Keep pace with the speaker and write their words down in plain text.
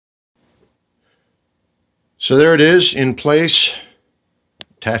So there it is in place.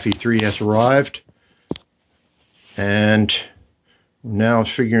 Taffy 3 has arrived. And now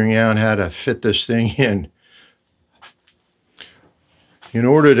figuring out how to fit this thing in. In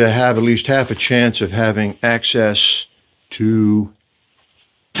order to have at least half a chance of having access to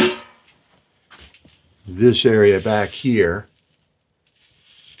this area back here,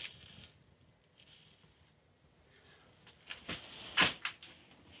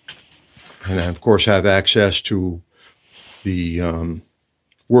 and of course have access to the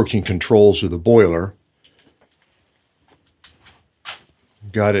working controls of the boiler.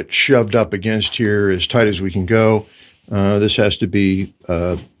 Got it shoved up against here as tight as we can go. This has to be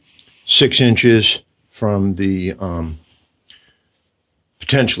 6 inches from the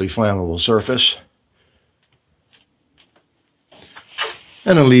potentially flammable surface.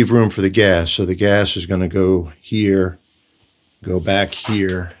 And I'll leave room for the gas. So the gas is going to go here, go back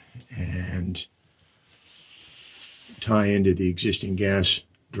here, and tie into the existing gas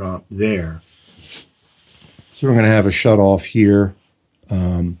drop there. So we're going to have a shut off here,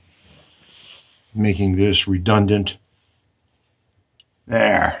 making this redundant.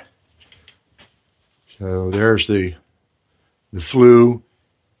 There. So there's the flue,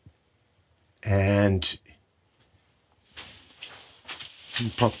 and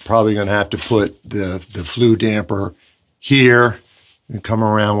I'm probably going to have to put the flue damper here and come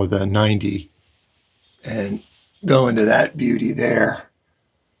around with a 90 and go into that beauty there.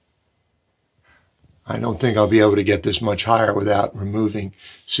 I don't think I'll be able to get this much higher without removing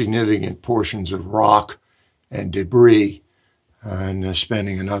significant portions of rock and debris, and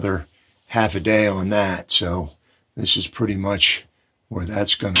spending another half a day on that. So this is pretty much where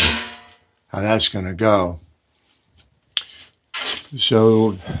how that's gonna go.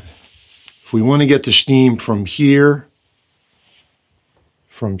 So if we want to get the steam from here,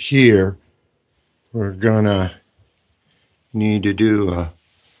 we're gonna need to do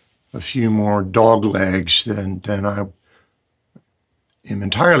a few more dog legs than I am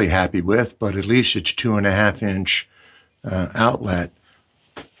entirely happy with, but at least it's 2.5 inch outlet.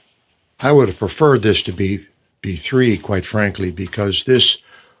 I would have preferred this to be 3, quite frankly, because this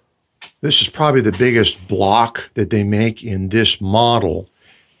is probably the biggest block that they make in this model.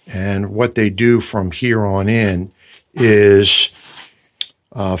 And what they do from here on in is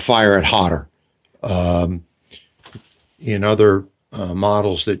fire it hotter. In other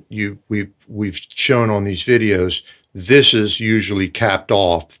models that we've shown on these videos, this is usually capped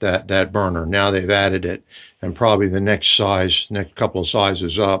off, that burner. Now they've added it, and probably the next couple of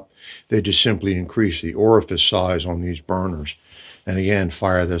sizes up, they just simply increase the orifice size on these burners. And again,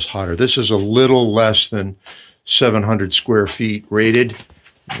 fire this hotter. This is a little less than 700 square feet rated.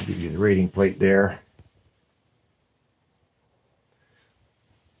 I'll give you the rating plate there.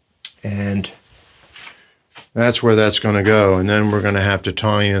 And that's where that's going to go. And then we're going to have to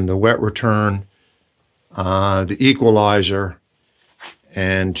tie in the wet return, the equalizer,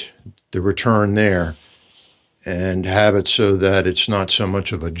 and the return there, and have it so that it's not so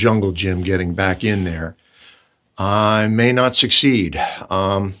much of a jungle gym getting back in there. I may not succeed.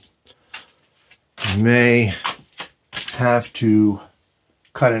 I may have to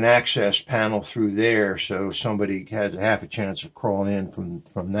cut an access panel through there so somebody has half a chance of crawling in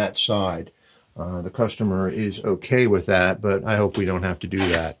from that side. The customer is okay with that, but I hope we don't have to do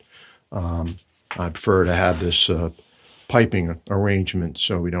that. I'd prefer to have this piping arrangement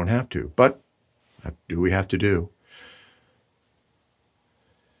so we don't have to, but do we have to do?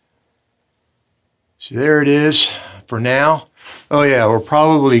 So there it is for now. Oh yeah, we're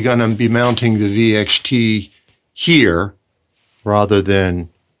probably going to be mounting the VXT here rather than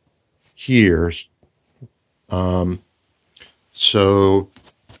here. So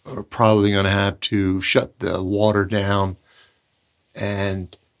we're probably going to have to shut the water down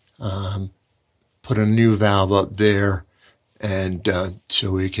and put a new valve up there, and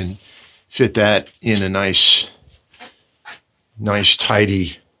so we can fit that in a nice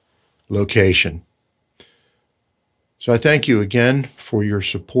tidy location. So I thank you again for your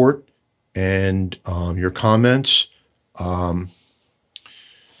support and your comments, and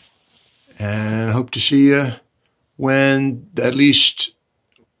hope to see you when at least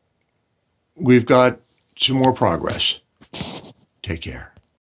we've got some more progress. Take care.